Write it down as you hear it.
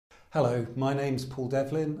Hello, my name's Paul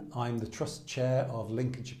Devlin. I'm the Trust Chair of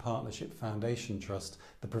Lincolnshire Partnership Foundation Trust,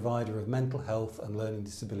 the provider of mental health and learning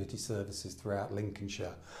disability services throughout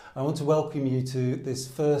Lincolnshire. I want to welcome you to this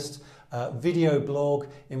first video blog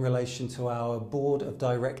in relation to our Board of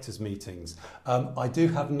Directors meetings. I do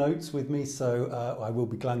have notes with me, so I will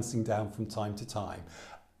be glancing down from time to time.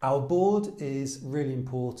 Our board is really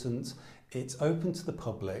important. It's open to the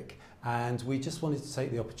public, and we just wanted to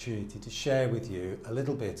take the opportunity to share with you a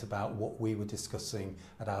little bit about what we were discussing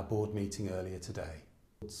at our board meeting earlier today.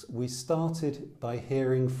 We started by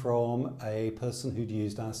hearing from a person who'd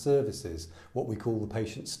used our services, what we call the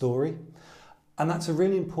patient story. And that's a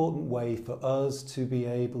really important way for us to be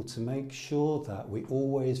able to make sure that we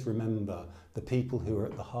always remember the people who are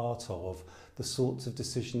at the heart of the sorts of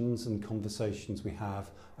decisions and conversations we have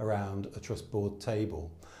around a trust board table.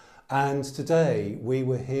 And today we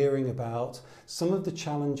were hearing about some of the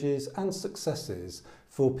challenges and successes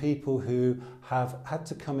for people who have had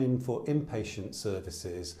to come in for inpatient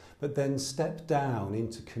services but then step down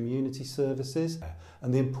into community services,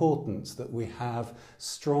 and the importance that we have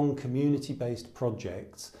strong community-based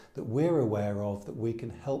projects that we're aware of that we can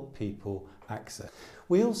help people access.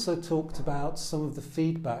 We also talked about some of the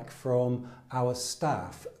feedback from our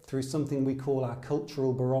staff through something we call our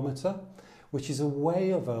cultural barometer, which is a way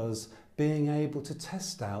of us being able to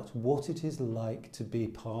test out what it is like to be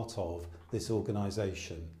part of this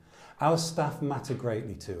organisation. Our staff matter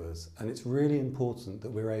greatly to us, and it's really important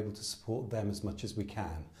that we're able to support them as much as we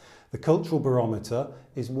can. The cultural barometer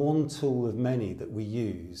is one tool of many that we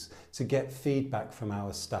use to get feedback from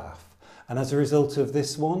our staff. And as a result of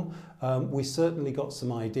this one, we certainly got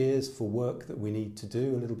some ideas for work that we need to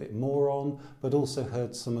do a little bit more on, but also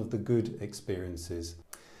heard some of the good experiences.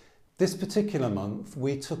 This particular month,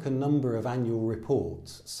 we took a number of annual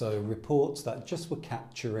reports, so reports that just were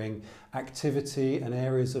capturing activity and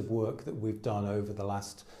areas of work that we've done over the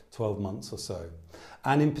last 12 months or so.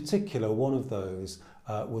 And in particular, one of those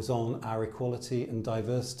was on our Equality and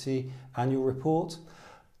Diversity annual report.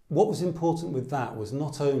 What was important with that was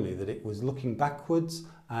not only that it was looking backwards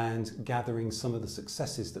and gathering some of the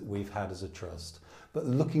successes that we've had as a trust, but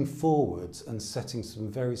looking forwards and setting some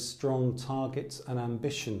very strong targets and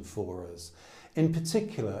ambition for us. In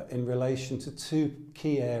particular, in relation to two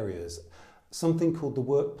key areas, something called the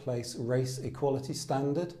Workplace Race Equality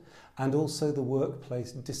Standard and also the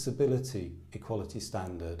Workplace Disability Equality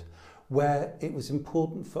Standard, where it was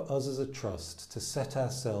important for us as a trust to set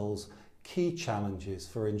ourselves key challenges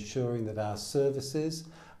for ensuring that our services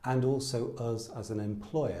and also us as an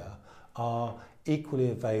employer are equally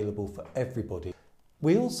available for everybody.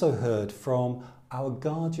 We also heard from our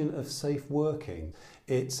Guardian of Safe Working.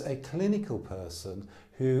 It's a clinical person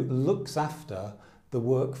who looks after the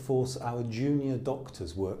workforce, our junior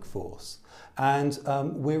doctors workforce. And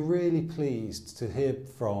we're really pleased to hear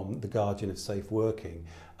from the Guardian of Safe Working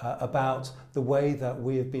about the way that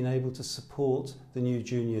we have been able to support the new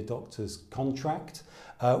junior doctors contract.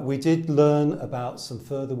 We did learn about some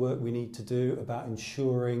further work we need to do about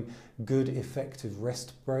ensuring good, effective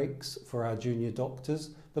rest breaks for our junior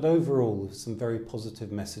doctors, but overall some very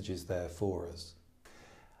positive messages there for us.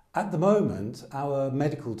 At the moment, our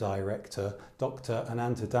medical director, Dr.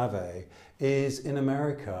 Ananta Dave, is in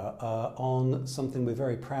America on something we're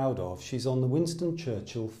very proud of. She's on the Winston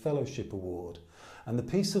Churchill Fellowship Award. And the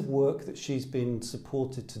piece of work that she's been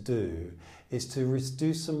supported to do is to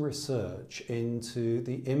do some research into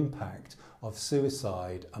the impact of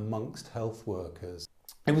suicide amongst health workers.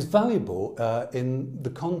 It was valuable in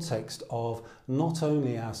the context of not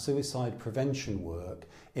only our suicide prevention work,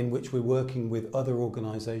 in which we're working with other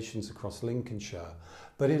organisations across Lincolnshire,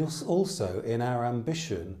 but it was also in our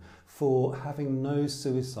ambition for having no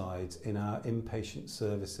suicides in our inpatient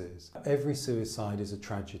services. Every suicide is a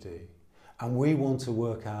tragedy, and we want to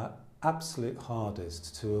work our absolute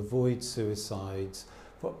hardest to avoid suicides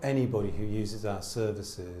for anybody who uses our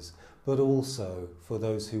services, but also for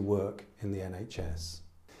those who work in the NHS.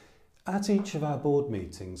 At each of our board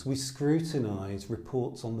meetings, we scrutinise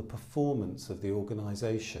reports on the performance of the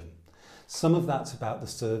organisation. Some of that's about the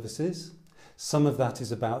services, some of that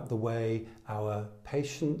is about the way our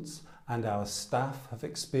patients and our staff have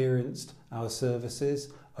experienced our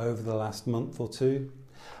services over the last month or two,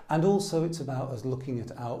 and also it's about us looking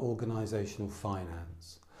at our organisational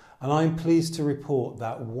finance. And I'm pleased to report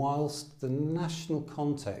that whilst the national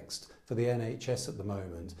context for the NHS at the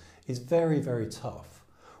moment is very, very tough,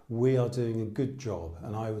 we are doing a good job,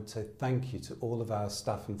 and I would say thank you to all of our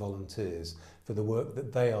staff and volunteers for the work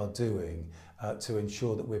that they are doing to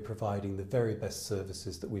ensure that we're providing the very best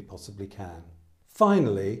services that we possibly can.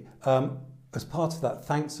 Finally, As part of that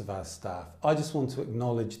thanks of our staff, I just want to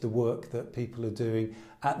acknowledge the work that people are doing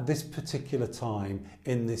at this particular time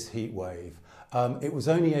in this heat wave. It was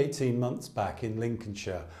only 18 months back in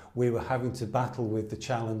Lincolnshire we were having to battle with the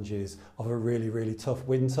challenges of a really tough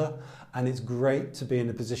winter, and it's great to be in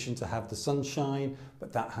a position to have the sunshine,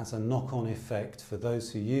 but that has a knock-on effect for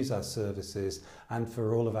those who use our services and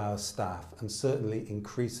for all of our staff, and certainly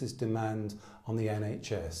increases demand on the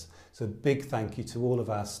NHS. So big thank you to all of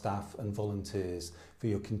our staff and volunteers for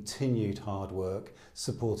your continued hard work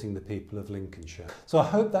supporting the people of Lincolnshire. So I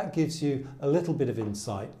hope that gives you a little bit of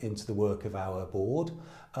insight into the work of our board.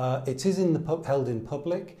 It is held in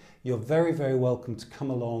public. You're very welcome to come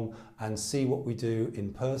along and see what we do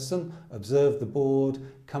in person, observe the board,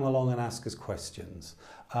 come along and ask us questions.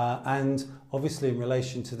 And obviously in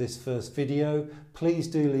relation to this first video, please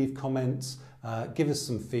do leave comments, give us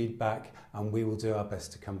some feedback, and we will do our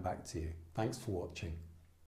best to come back to you. Thanks for watching.